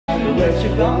wonder where she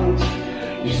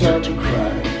gone. You start to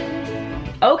cry.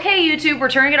 Okay, YouTube, we're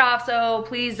turning it off, so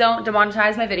please don't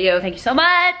demonetize my video. Thank you so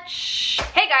much.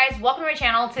 Hey guys, welcome to my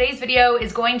channel. Today's video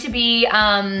is going to be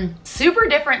super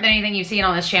different than anything you've seen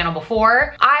on this channel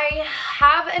before. I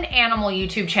have an animal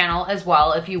YouTube channel as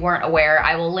well, if you weren't aware.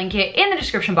 I will link it in the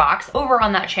description box. Over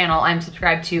on that channel, I'm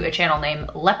subscribed to a channel named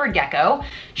Leopard Gecko.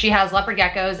 She has leopard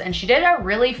geckos, and she did a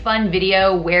really fun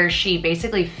video where she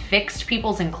basically fixed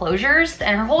people's enclosures,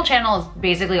 and her whole channel is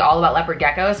basically all about leopard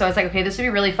geckos. So I was like, okay, this would be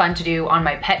really fun to do on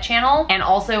my pet channel and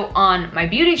also on my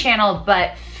beauty channel,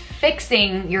 but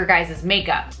fixing your guys'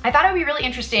 makeup. I thought it would be really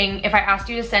interesting if I asked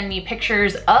you to send me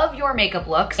pictures of your makeup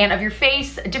looks and of your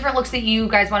face, different looks that you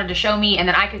guys wanted to show me, and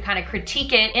then I could kind of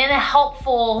critique it in a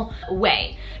helpful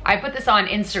way. I put this on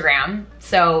Instagram,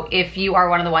 so if you are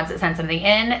one of the ones that sent something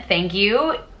in, thank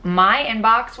you. My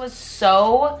inbox was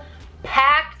so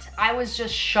packed, I was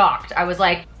just shocked. I was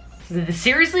like,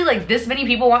 seriously, like this many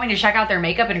people want me to check out their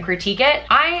makeup and critique it?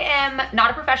 I am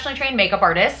not a professionally trained makeup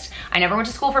artist. I never went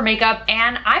to school for makeup,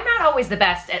 and I'm not always the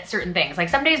best at certain things. Like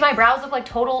some days my brows look like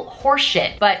total horse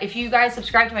shit. But if you guys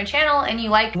subscribe to my channel and you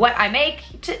like what I make,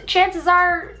 chances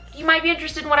are you might be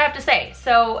interested in what I have to say.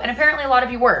 So, and apparently a lot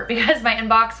of you were, because my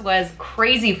inbox was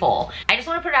crazy full. I just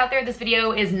want to put it out there, this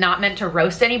video is not meant to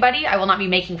roast anybody. I will not be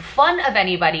making fun of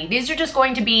anybody. These are just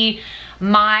going to be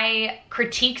my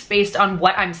critiques based on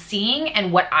what I'm seeing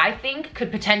and what I think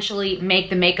could potentially make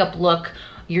the makeup look,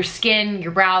 your skin,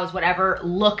 your brows, whatever,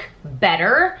 look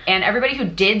better. And everybody who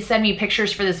did send me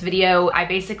pictures for this video, I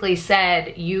basically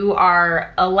said, you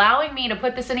are allowing me to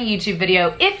put this in a YouTube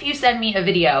video if you send me a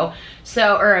video,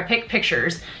 so, or a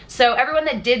pictures. So everyone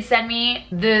that did send me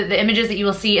the images that you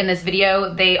will see in this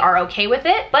video, they are okay with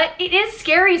it, but it is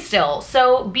scary still.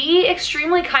 So be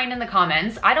extremely kind in the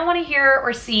comments. I don't want to hear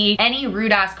or see any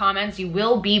rude ass comments. You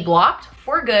will be blocked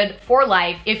for good, for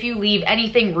life, if you leave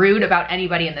anything rude about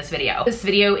anybody in this video. This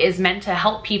video is meant to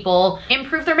help people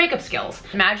improve their makeup skills.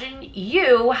 Imagine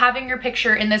you having your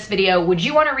picture in this video. Would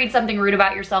you want to read something rude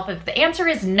about yourself? If the answer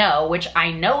is no, which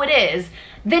I know it is,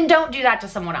 then don't do that to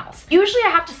someone else. Usually I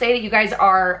have to say that you guys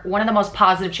are one of the most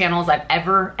positive channels I've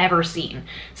ever seen.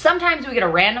 Sometimes we get a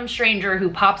random stranger who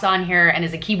pops on here and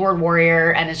is a keyboard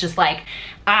warrior and is just like,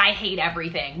 I hate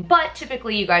everything. But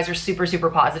typically you guys are super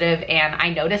positive, and I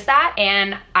notice that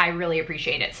and I really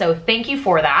appreciate it. So thank you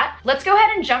for that. Let's go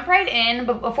ahead and jump right in.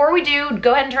 But before we do,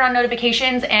 go ahead and turn on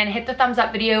notifications and hit the thumbs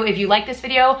up video if you like this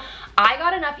video. I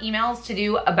got enough emails to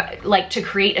do to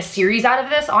create a series out of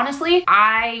this, honestly.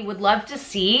 I would love to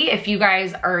see if you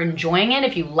guys are enjoying it,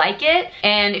 if you like it,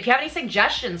 and if you have any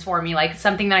suggestions for me, like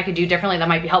something that I could do differently that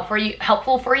might be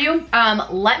helpful for you,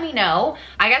 let me know.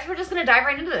 I guess we're just gonna dive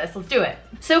right into this. Let's do it.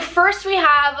 So first we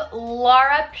have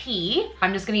Laura P.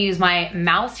 I'm just gonna use my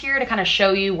mouse here to kind of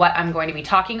show you what I'm going to be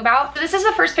talking about. So this is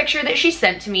the first picture that she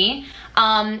sent to me.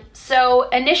 So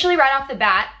initially right off the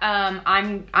bat,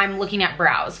 I'm looking at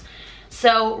brows.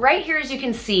 So right here, as you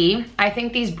can see, I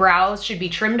think these brows should be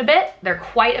trimmed a bit. They're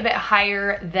quite a bit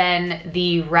higher than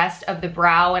the rest of the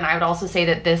brow, and I would also say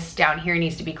that this down here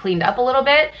needs to be cleaned up a little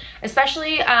bit,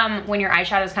 especially when your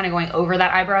eyeshadow is kind of going over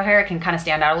that eyebrow hair. It can kind of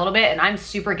stand out a little bit, and I'm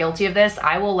super guilty of this.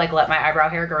 I will like let my eyebrow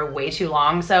hair grow way too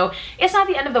long, so it's not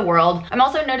the end of the world. I'm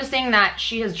also noticing that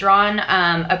she has drawn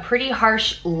a pretty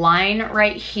harsh line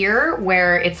right here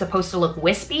where it's supposed to look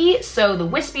wispy, so the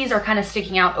wispies are kind of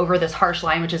sticking out over this harsh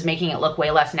line, which is making it look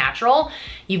way less natural.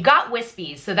 You've got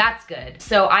wispies, so that's good.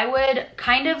 So I would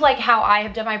kind of like how I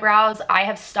have done my brows, I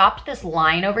have stopped this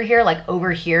line over here, like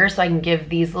over here, so I can give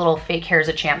these little fake hairs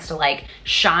a chance to like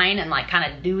shine and like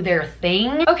kind of do their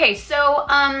thing. Okay, so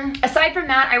aside from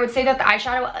that, I would say that the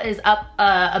eyeshadow is up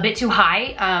a bit too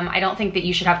high. I don't think that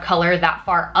you should have color that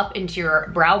far up into your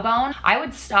brow bone. I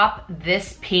would stop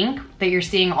this pink that you're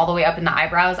seeing all the way up in the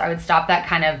eyebrows. I would stop that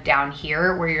kind of down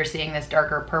here where you're seeing this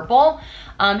darker purple.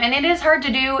 And it is hard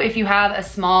to do if you have a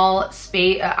small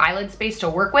eyelid space to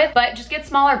work with, but just get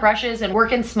smaller brushes and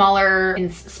work in smaller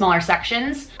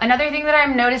sections. Another thing that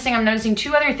I'm noticing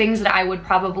two other things that I would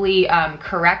probably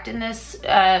correct in this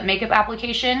makeup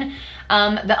application.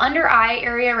 The under eye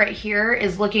area right here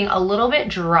is looking a little bit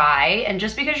dry, and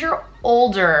just because you're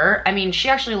older, I mean, she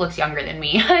actually looks younger than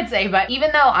me, I'd say, but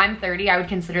even though I'm 30, I would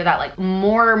consider that like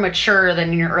more mature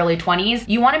than in your early 20s.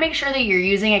 You wanna make sure that you're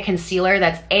using a concealer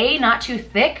that's not too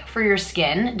thick for your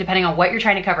skin, depending on what you're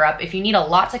trying to cover up. If you need a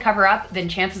lot to cover up, then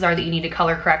chances are that you need to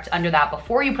color correct under that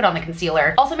before you put on the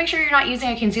concealer. Also, make sure you're not using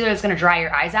a concealer that's gonna dry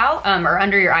your eyes out, or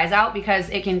under your eyes out, because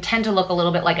it can tend to look a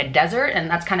little bit like a desert, and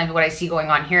that's kind of what I see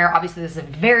going on here. Obviously, so this is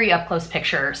a very up close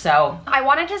picture. So I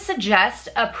wanted to suggest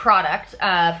a product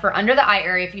for under the eye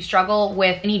area if you struggle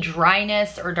with any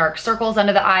dryness or dark circles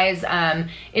under the eyes.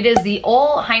 It is the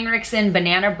Ole Henriksen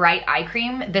Banana Bright Eye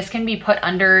Cream. This can be put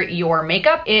under your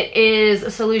makeup. It is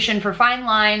a solution for fine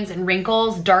lines and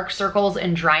wrinkles, dark circles,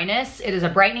 and dryness. It is a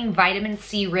brightening vitamin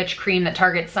C rich cream that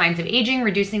targets signs of aging,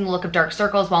 reducing the look of dark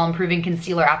circles while improving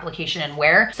concealer application and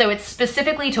wear. So it's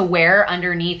specifically to wear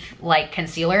underneath like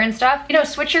concealer and stuff. You know,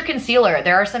 switch your concealer.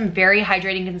 There are some very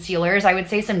hydrating concealers. I would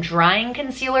say some drying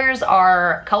concealers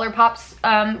are ColourPop's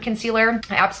concealer.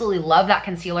 I absolutely love that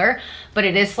concealer, but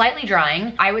it is slightly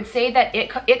drying. I would say that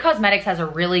It Cosmetics has a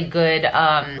really good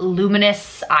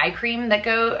luminous eye cream that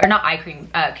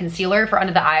concealer for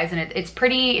under the eyes, and it's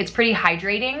pretty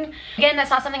hydrating. Again, that's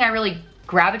not something I really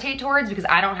gravitate towards because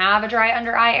I don't have a dry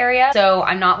under eye area, so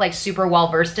I'm not like super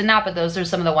well versed in that, but those are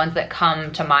some of the ones that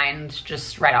come to mind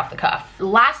just right off the cuff.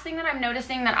 Last thing that I'm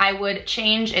noticing that I would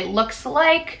change,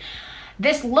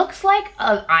 this looks like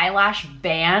an eyelash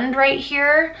band right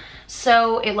here.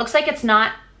 So it looks like it's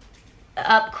not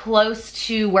up close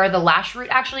to where the lash root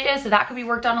actually is, so that could be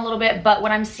worked on a little bit. But what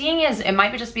I'm seeing is, it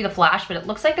might just be the flash, but it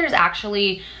looks like there's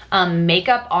actually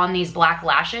makeup on these black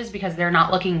lashes because they're not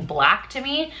looking black to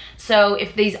me. So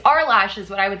if these are lashes,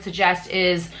 what I would suggest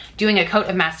is doing a coat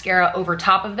of mascara over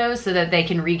top of those so that they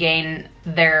can regain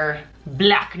their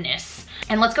blackness.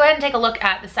 And let's go ahead and take a look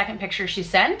at the second picture she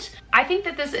sent. I think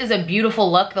that this is a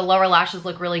beautiful look. The lower lashes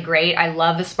look really great. I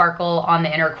love the sparkle on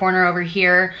the inner corner over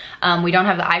here. We don't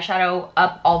have the eyeshadow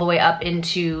up all the way up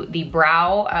into the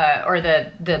brow, or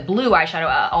the blue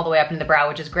eyeshadow all the way up into the brow,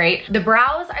 which is great. The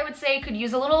brows, I would say, could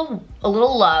use a little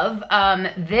love.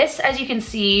 This, as you can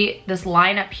see, this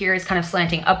line up here is kind of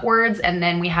slanting upwards, and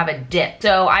then we have a dip.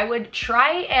 So I would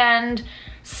try and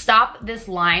stop this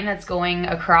line that's going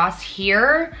across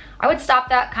here. I would stop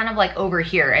that kind of like over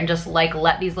here and just like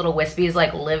let these little wispies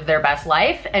like live their best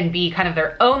life and be kind of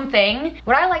their own thing.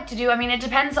 What I like to do, I mean, it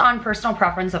depends on personal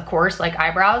preference, of course, like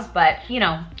eyebrows, but you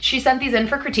know, she sent these in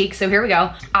for critique, so here we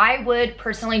go. I would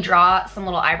personally draw some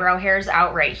little eyebrow hairs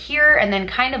out right here and then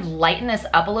kind of lighten this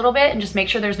up a little bit and just make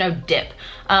sure there's no dip.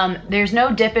 There's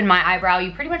no dip in my eyebrow.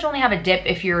 You pretty much only have a dip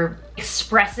if you're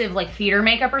expressive like theater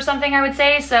makeup or something, I would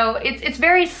say. So it's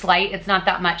very slight. It's not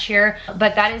that much here,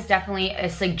 but that is definitely a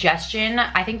suggestion.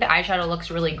 I think the eyeshadow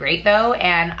looks really great though,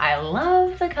 and I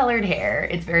love the colored hair.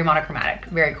 It's very monochromatic,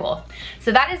 very cool.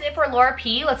 So that is it for Laura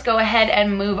P. Let's go ahead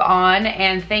and move on,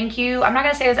 and thank you. I'm not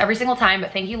gonna say this every single time,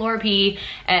 but thank you, Laura P.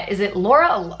 Is it Laura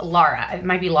or Lara? It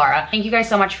might be Lara. Thank you guys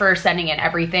so much for sending in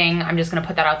everything. I'm just gonna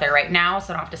put that out there right now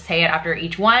so I don't have to say it after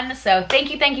each one. So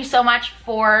thank you so much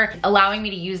for allowing me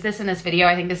to use this in this video.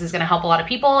 I think this is gonna help a lot of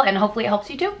people, and hopefully it helps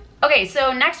you too. Okay,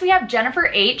 so next we have Jennifer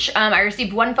H. I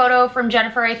received one photo from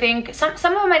Jennifer, I think. Some of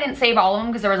them I didn't save all of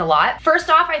them because there was a lot. First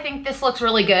off, I think this looks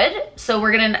really good. So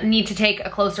we're gonna need to take a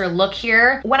closer look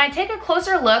here. When I take a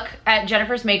closer look at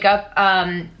Jennifer's makeup,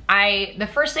 the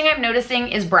first thing I'm noticing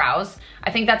is brows. I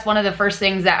think that's one of the first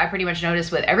things that I pretty much notice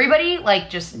with everybody,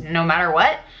 like just no matter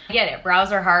what. I get it,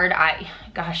 brows are hard.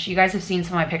 Gosh, you guys have seen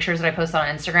some of my pictures that I posted on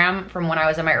Instagram from when I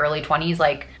was in my early 20s.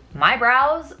 Like, my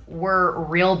brows were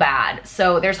real bad.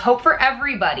 So there's hope for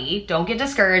everybody. Don't get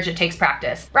discouraged, it takes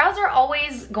practice. Brows are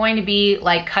always going to be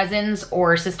like cousins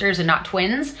or sisters and not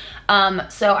twins.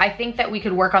 So I think that we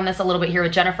could work on this a little bit here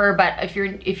with Jennifer, but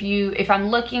if I'm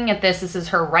looking at this is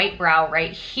her right brow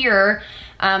right here.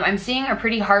 I'm seeing a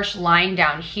pretty harsh line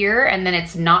down here, and then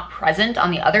it's not present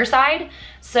on the other side.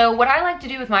 So what I like to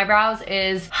do with my brows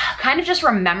is kind of just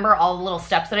remember all the little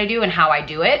steps that I do and how I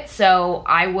do it. So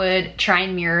I would try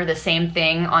and mirror the same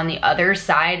thing on the other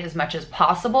side as much as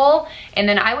possible. And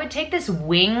then I would take this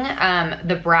wing,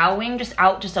 the brow wing, just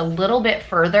out just a little bit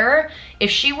further.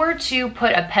 If she were to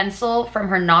put a pencil from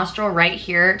her nostril right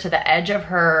here to the edge of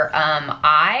her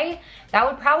eye, that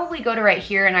would probably go to right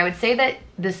here. And I would say that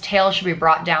this tail should be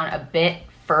brought down a bit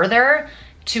further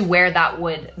to where that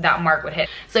mark would hit.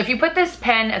 So if you put this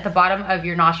pen at the bottom of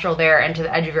your nostril there and to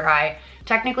the edge of your eye,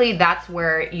 technically that's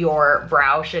where your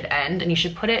brow should end, and you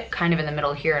should put it kind of in the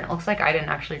middle here. And it looks like I didn't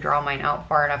actually draw mine out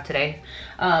far enough today.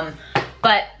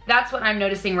 But that's what I'm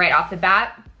noticing right off the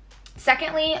bat.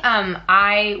 Secondly,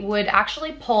 I would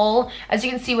actually pull, as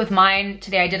you can see with mine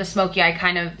today, I did a smoky eye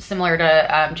kind of similar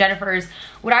to Jennifer's.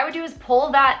 What I would do is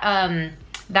pull that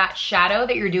that shadow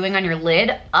that you're doing on your lid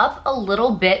up a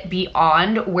little bit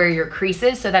beyond where your crease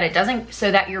is, so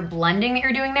that your blending that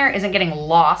you're doing there isn't getting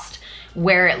lost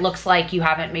where it looks like you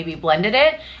haven't maybe blended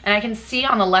it. And I can see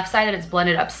on the left side that it's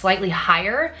blended up slightly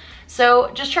higher.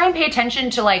 So just try and pay attention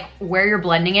to like where you're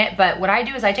blending it. But what I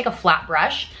do is I take a flat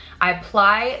brush, I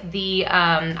apply the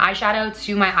eyeshadow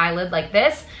to my eyelid like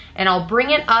this, and I'll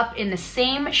bring it up in the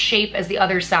same shape as the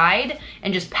other side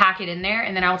and just pack it in there.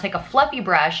 And then I'll take a fluffy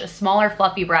brush, a smaller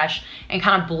fluffy brush, and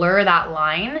kind of blur that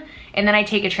line. And then I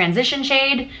take a transition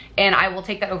shade and I will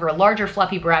take that over a larger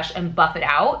fluffy brush and buff it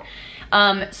out.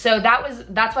 So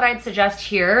that's what I'd suggest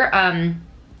here.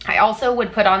 I also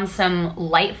would put on some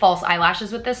light false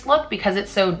eyelashes with this look because it's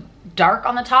so dark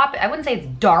on the top. I wouldn't say it's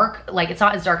dark, like it's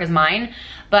not as dark as mine,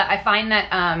 but I find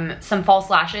that some false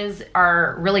lashes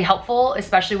are really helpful,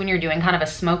 especially when you're doing kind of a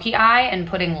smoky eye and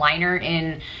putting liner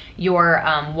in your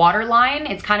waterline.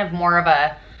 It's kind of more of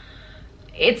a,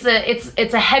 it's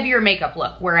a heavier makeup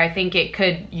look where I think it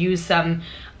could use some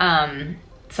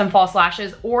false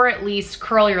lashes, or at least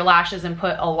curl your lashes and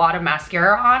put a lot of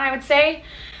mascara on, I would say.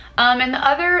 And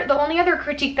the only other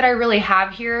critique that I really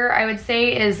have here, I would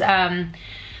say, is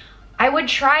I would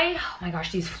try, oh my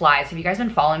gosh, these flies. Have you guys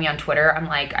been following me on Twitter? I'm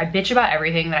like, I bitch about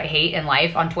everything that I hate in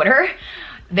life on Twitter.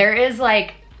 There is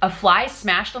like a fly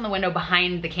smashed on the window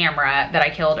behind the camera that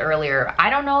I killed earlier. I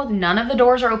don't know, none of the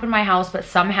doors are open in my house, but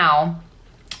somehow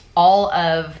all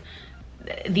of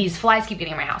these flies keep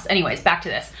getting in my house. Anyways, back to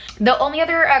this. The only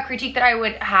other critique that I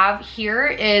would have here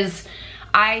is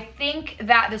I think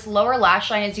that this lower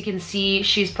lash line, as you can see,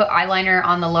 she's put eyeliner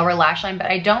on the lower lash line, but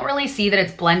I don't really see that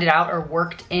it's blended out or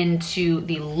worked into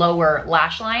the lower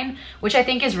lash line, which I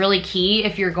think is really key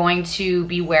if you're going to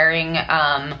be wearing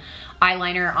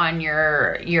eyeliner on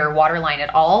your waterline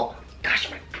at all. Gosh,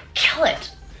 I'm gonna kill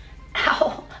it.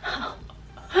 Ow.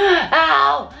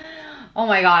 Ow. Oh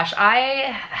my gosh,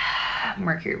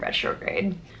 Mercury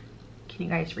retrograde. Can you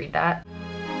guys read that?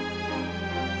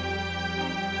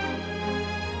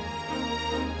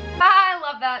 I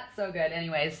love that, so good.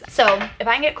 Anyways, so if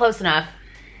I can get close enough,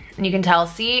 and you can tell,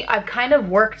 see, I've kind of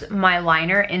worked my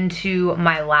liner into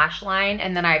my lash line,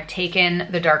 and then I've taken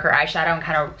the darker eyeshadow and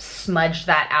kind of smudged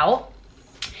that out.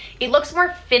 It looks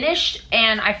more finished,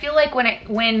 and I feel like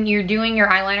when you're doing your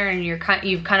eyeliner and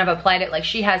you've kind of applied it like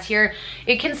she has here,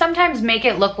 it can sometimes make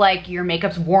it look like your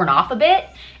makeup's worn off a bit,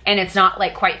 and it's not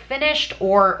like quite finished,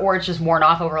 or it's just worn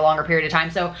off over a longer period of time.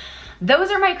 So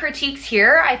those are my critiques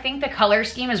here. I think the color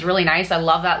scheme is really nice. I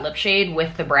love that lip shade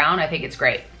with the brown. I think it's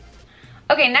great.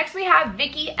 Okay, next we have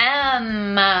Vicky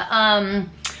M.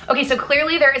 Okay, so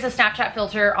clearly there is a Snapchat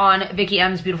filter on Vicky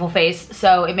M's beautiful face,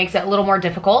 so it makes it a little more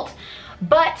difficult.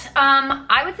 But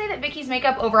I would say that Vicky's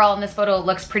makeup overall in this photo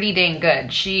looks pretty dang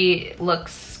good. She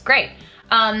looks great.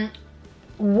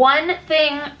 One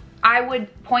thing I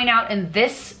would point out in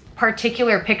this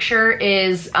particular picture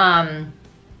is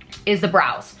the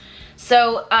brows.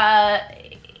 So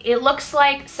it looks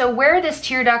like, so where this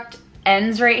tear duct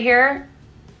ends right here,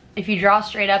 if you draw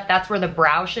straight up, that's where the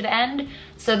brow should end.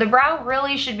 So the brow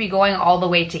really should be going all the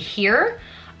way to here.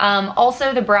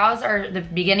 Also, the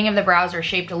beginning of the brows are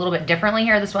shaped a little bit differently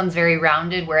here. This one's very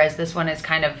rounded, whereas this one is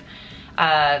kind of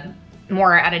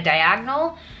more at a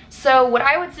diagonal. So what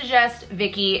I would suggest,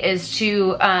 Vicky, is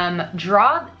to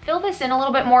fill this in a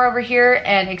little bit more over here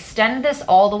and extend this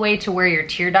all the way to where your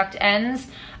tear duct ends.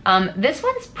 This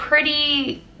one's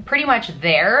pretty much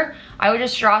there. I would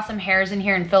just draw some hairs in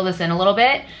here and fill this in a little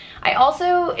bit.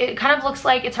 It kind of looks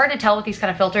like, it's hard to tell with these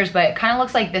kind of filters, but it kind of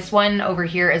looks like this one over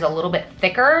here is a little bit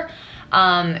thicker,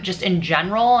 just in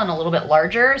general, and a little bit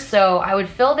larger. So I would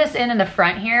fill this in the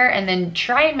front here, and then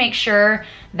try and make sure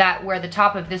that where the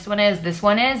top of this one is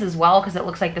as well, because it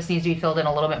looks like this needs to be filled in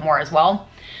a little bit more as well.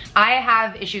 I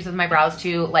have issues with my brows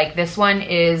too. Like this one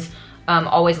is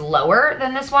always lower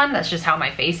than this one. That's just how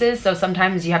my face is. So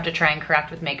sometimes you have to try and correct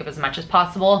with makeup as much as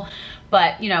possible.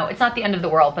 But you know, it's not the end of the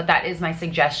world, but that is my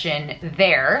suggestion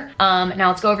there. Now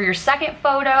let's go over your second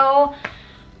photo.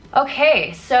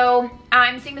 Okay, so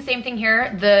I'm seeing the same thing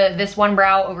here. This one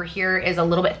brow over here is a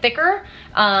little bit thicker.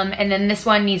 And then this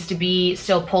one needs to be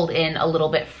still pulled in a little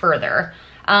bit further.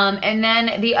 And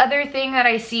then the other thing that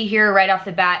I see here right off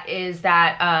the bat is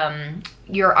that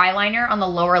your eyeliner on the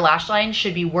lower lash line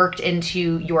should be worked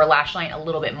into your lash line a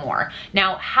little bit more.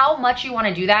 Now, how much you want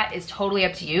to do that is totally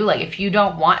up to you. Like if you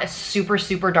don't want a super,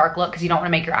 super dark look because you don't want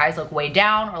to make your eyes look way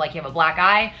down or like you have a black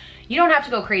eye, you don't have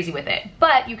to go crazy with it,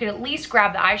 but you can at least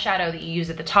grab the eyeshadow that you use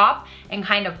at the top and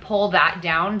kind of pull that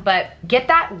down, but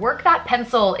work that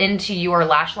pencil into your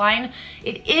lash line.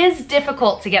 It is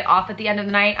difficult to get off at the end of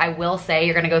the night. I will say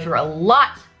you're gonna go through a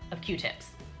lot of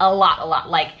Q-tips, a lot.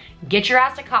 Like get your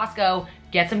ass to Costco,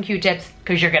 get some Q-tips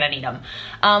because you're gonna need them.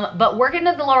 But work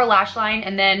into the lower lash line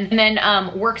and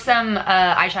then work some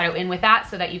eyeshadow in with that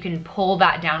so that you can pull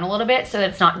that down a little bit so that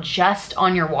it's not just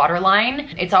on your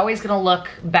waterline. It's always gonna look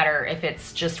better if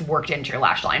it's just worked into your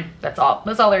lash line. That's all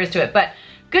there is to it, but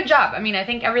good job. I mean, I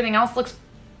think everything else looks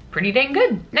pretty dang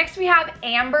good. Next we have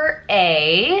Amber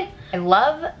A. I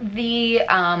love the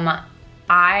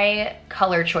eye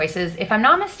color choices. If I'm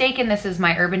not mistaken, this is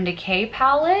my Urban Decay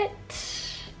palette.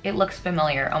 It looks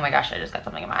familiar. Oh my gosh, I just got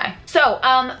something in my eye. So,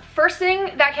 first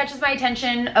thing that catches my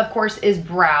attention, of course, is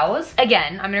brows.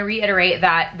 Again, I'm gonna reiterate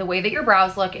that the way that your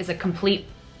brows look is a complete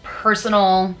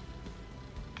personal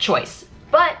choice.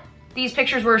 But these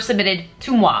pictures were submitted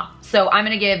to moi, so I'm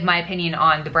gonna give my opinion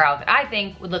on the brow that I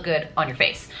think would look good on your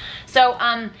face. So,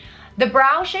 the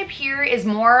brow shape here is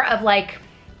more of like,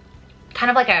 kind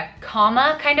of like a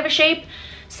comma kind of a shape.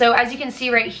 So as you can see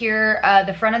right here,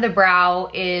 the front of the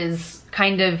brow is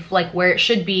kind of like where it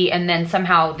should be, and then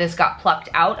somehow this got plucked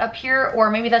out up here, or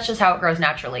maybe that's just how it grows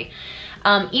naturally.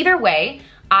 Either way,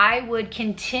 I would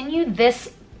continue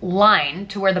this line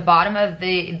to where the bottom of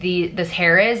this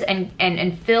hair is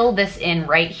and fill this in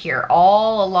right here,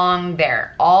 all along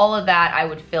there. All of that I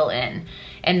would fill in.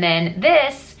 And then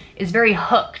this is very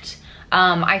hooked.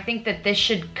 I think that this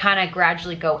should kind of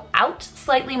gradually go out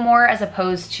slightly more as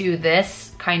opposed to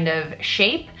this kind of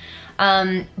shape.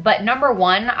 But number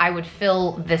one, I would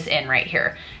fill this in right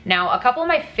here. Now, a couple of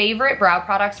my favorite brow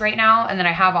products right now, and that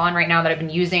I have on right now that I've been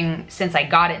using since I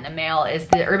got it in the mail, is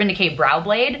the Urban Decay Brow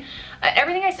Blade.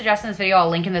 Everything I suggest in this video, I'll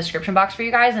link in the description box for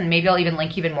you guys, and maybe I'll even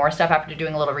link even more stuff after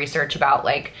doing a little research about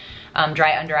like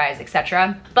dry under eyes,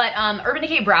 etc. But Urban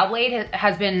Decay Brow Blade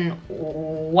has been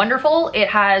wonderful. It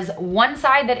has one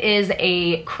side that is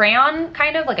a crayon,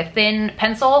 kind of like a thin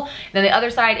pencil. Then the other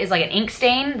side is like an ink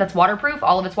stain that's waterproof.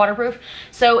 All of it's waterproof.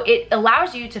 So it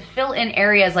allows you to fill in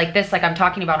areas like this, like I'm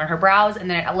talking about on her brows. And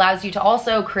then it allows you to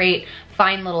also create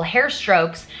fine little hair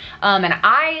strokes. And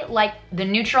I like the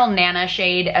Neutral Nana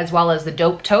shade as well as the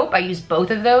Dope Taupe. I use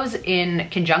both of those in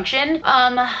conjunction.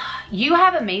 You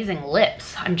have amazing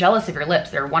lips. I'm jealous of your lips.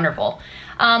 They're wonderful.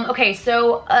 Okay,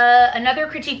 so another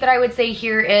critique that I would say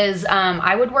here is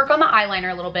I would work on the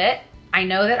eyeliner a little bit. I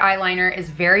know that eyeliner is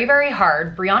very, very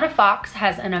hard. Brianna Fox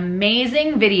has an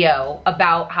amazing video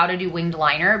about how to do winged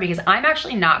liner because I'm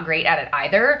actually not great at it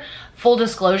either. Full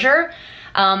disclosure.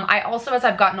 I also, as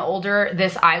I've gotten older,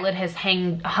 this eyelid has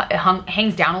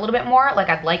hangs down a little bit more. Like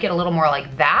I'd like it a little more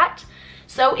like that.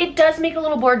 So it does make it a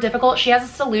little more difficult. She has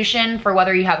a solution for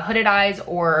whether you have hooded eyes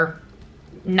or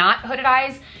not hooded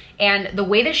eyes. And the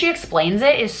way that she explains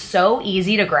it is so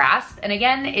easy to grasp. And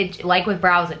again, it, like with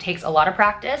brows, it takes a lot of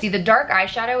practice. See, the dark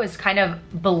eyeshadow is kind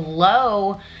of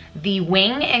below the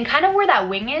wing, and kind of where that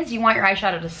wing is, you want your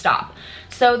eyeshadow to stop.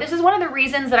 So this is one of the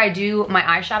reasons that I do my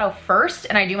eyeshadow first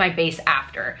and I do my base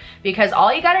after, because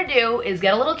all you gotta do is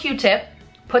get a little Q-tip,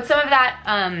 put some of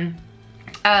that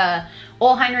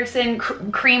Ole Henriksen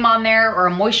cream on there, or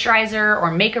a moisturizer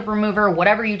or makeup remover,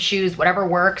 whatever you choose, whatever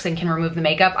works and can remove the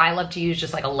makeup. I love to use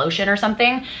just like a lotion or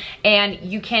something. And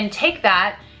you can take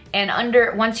that and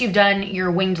once you've done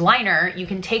your winged liner, you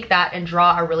can take that and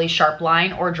draw a really sharp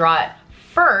line, or draw it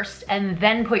first and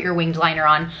then put your winged liner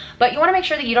on. But you wanna make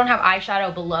sure that you don't have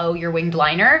eyeshadow below your winged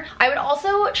liner. I would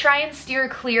also try and steer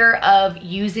clear of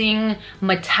using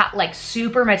like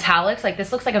super metallics. Like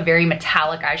this looks like a very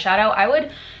metallic eyeshadow. I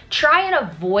would try and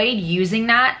avoid using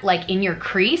that like in your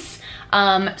crease.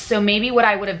 So maybe what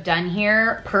I would have done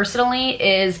here personally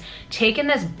is taken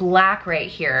this black right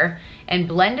here and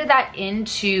blended that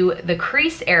into the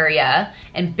crease area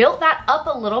and built that up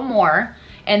a little more,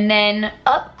 and then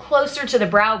up closer to the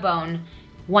brow bone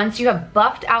once you have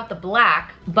buffed out the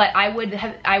black. But I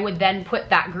would then put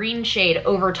that green shade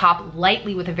over top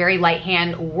lightly with a very light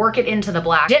hand, work it into the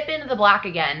black, dip into the black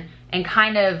again, and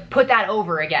kind of put that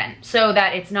over again so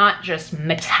that it's not just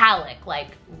metallic like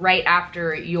right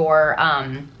after your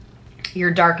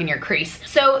dark in your crease.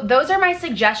 So those are my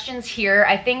suggestions here.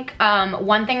 I think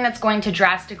one thing that's going to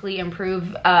drastically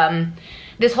improve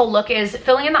this whole look is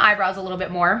filling in the eyebrows a little bit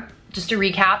more. Just to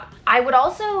recap, I would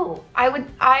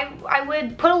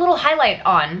put a little highlight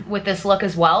on with this look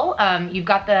as well. You've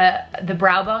got the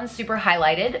brow bone super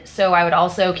highlighted, so I would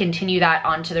also continue that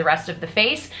onto the rest of the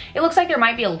face. It looks like there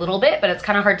might be a little bit, but it's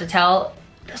kind of hard to tell.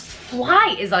 This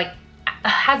fly is like,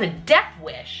 has a death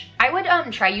wish. I would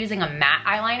try using a matte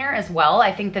eyeliner as well.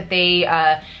 I think that they,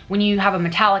 when you have a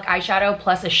metallic eyeshadow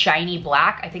plus a shiny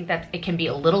black, I think that it can be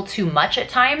a little too much at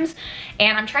times.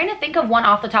 And I'm trying to think of one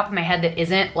off the top of my head that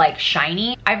isn't like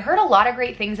shiny. I've heard a lot of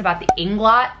great things about the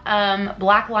Inglot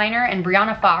black liner, and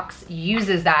Brianna Fox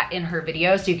uses that in her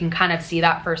videos, so you can kind of see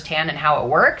that firsthand and how it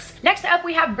works. Next up,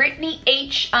 we have Brittany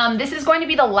H. This is going to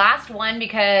be the last one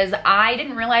because I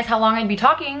didn't realize how long I'd be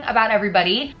talking about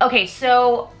everybody. Okay,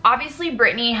 so obviously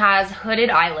Brittany has hooded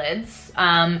eyelids,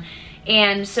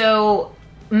 and so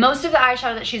most of the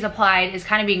eyeshadow that she's applied is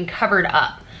kind of being covered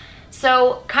up.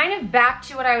 So kind of back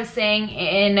to what I was saying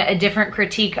in a different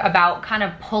critique about kind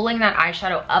of pulling that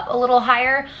eyeshadow up a little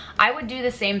higher, I would do the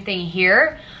same thing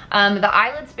here. The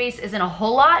eyelid space isn't a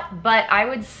whole lot, but I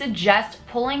would suggest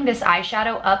pulling this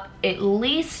eyeshadow up at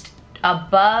least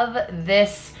above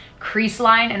this crease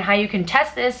line. And how you can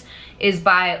test this is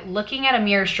by looking at a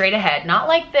mirror straight ahead, not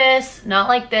like this, not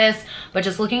like this, but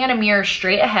just looking at a mirror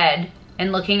straight ahead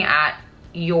and looking at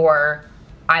your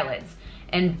eyelids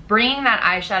and bringing that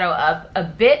eyeshadow up a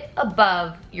bit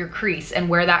above your crease and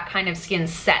where that kind of skin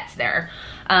sets there,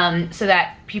 so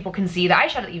that people can see the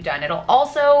eyeshadow that you've done. It'll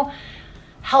also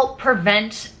help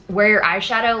prevent where your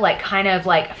eyeshadow like kind of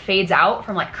like fades out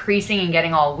from like creasing and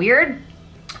getting all weird.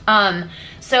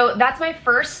 So that's my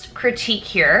first critique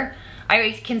here.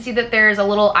 I can see that there's a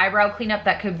little eyebrow cleanup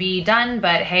that could be done,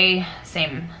 but hey,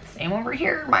 same over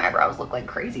here. My eyebrows look like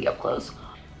crazy up close.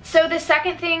 So the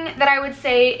second thing that I would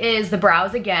say is the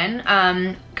brows again.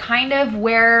 Kind of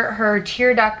where her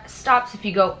tear duct stops. If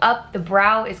you go up, the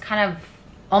brow is kind of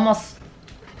almost,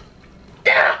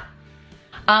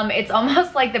 it's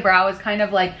almost like the brow is kind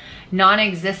of like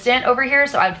non-existent over here.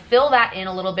 So I'd fill that in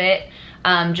a little bit,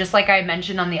 just like I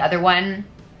mentioned on the other one.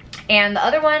 And the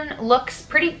other one looks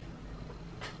pretty,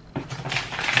 I'm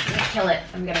gonna kill it.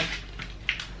 I'm gonna,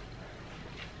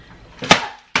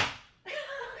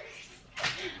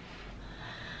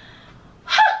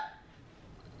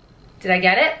 did I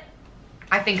get it?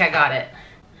 I think I got it.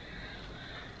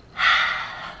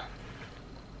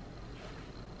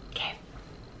 Okay,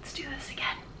 let's do this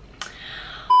again.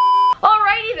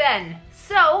 Alrighty then.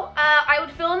 So I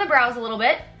would fill in the brows a little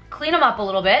bit, clean them up a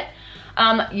little bit.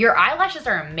 Your eyelashes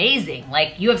are amazing.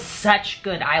 Like, you have such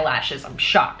good eyelashes. I'm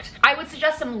shocked. I would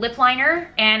suggest some lip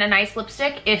liner and a nice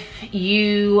lipstick if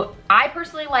you, I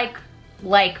personally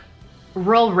like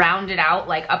real rounded out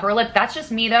like upper lip. That's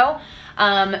just me though.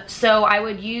 So I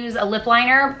would use a lip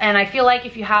liner, and I feel like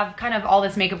if you have kind of all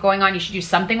this makeup going on, you should do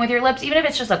something with your lips, even if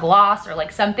it's just a gloss or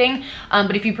like something.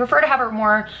 But if you prefer to have a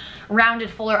more rounded,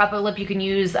 fuller upper lip, you can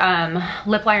use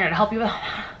lip liner to help you. I'm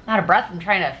out of breath. I'm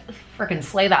trying to freaking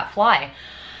slay that fly.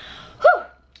 Whew.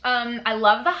 I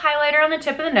love the highlighter on the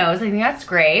tip of the nose. I think that's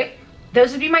great.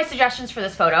 Those would be my suggestions for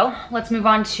this photo. Let's move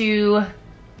on to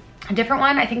a different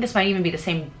one. I think this might even be the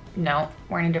same. No,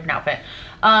 wearing a different outfit.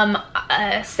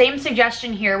 Same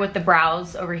suggestion here with the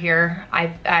brows over here.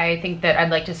 I think that I'd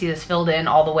like to see this filled in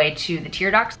all the way to the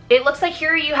tear ducts. It looks like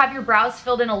here you have your brows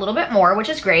filled in a little bit more, which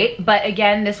is great. But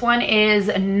again, this one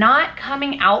is not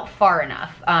coming out far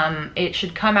enough. It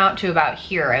should come out to about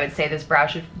here. I would say this brow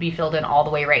should be filled in all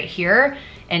the way right here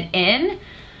and in.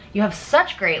 You have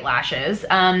such great lashes.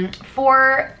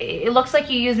 It looks like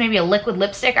you use maybe a liquid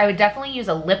lipstick. I would definitely use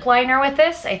a lip liner with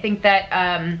this. I think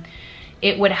that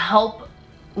it would help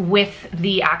with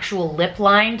the actual lip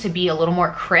line to be a little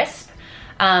more crisp.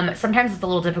 Sometimes it's a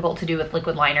little difficult to do with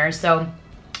liquid liners, so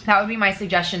that would be my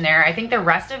suggestion there. I think the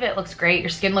rest of it looks great. Your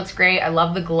skin looks great. I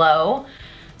love the glow.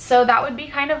 So that would be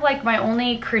kind of like my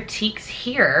only critiques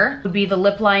here, would be the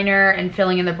lip liner and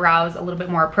filling in the brows a little bit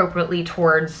more appropriately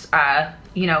towards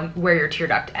you know, where your tear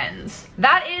duct ends.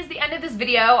 That is the end of this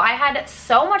video. I had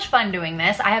so much fun doing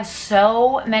this. I have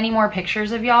so many more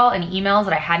pictures of y'all and emails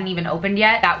that I hadn't even opened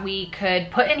yet that we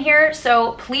could put in here.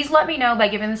 So please let me know by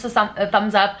giving this a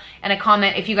thumbs up and a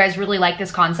comment if you guys really like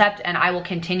this concept, and I will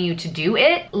continue to do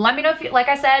it. Let me know if you, like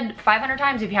I said 500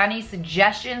 times, if you had any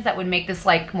suggestions that would make this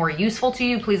like more useful to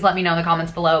you, please let me know in the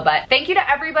comments below. But thank you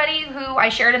to everybody who I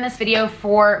shared in this video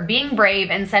for being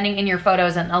brave and sending in your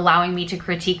photos and allowing me to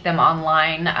critique them online.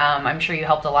 I'm sure you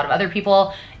helped a lot of other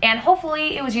people, and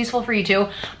hopefully it was useful for you too.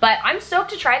 But I'm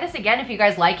stoked to try this again if you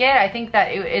guys like it. I think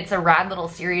that it's a rad little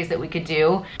series that we could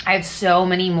do. I have so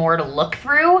many more to look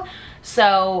through,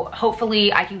 so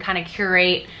hopefully I can kind of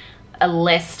curate a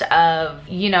list of,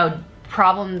 you know,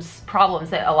 problems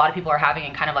that a lot of people are having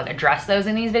and kind of like address those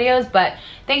in these videos. But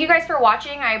thank you guys for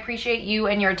watching. I appreciate you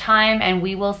and your time, and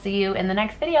we will see you in the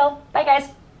next video. Bye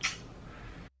guys.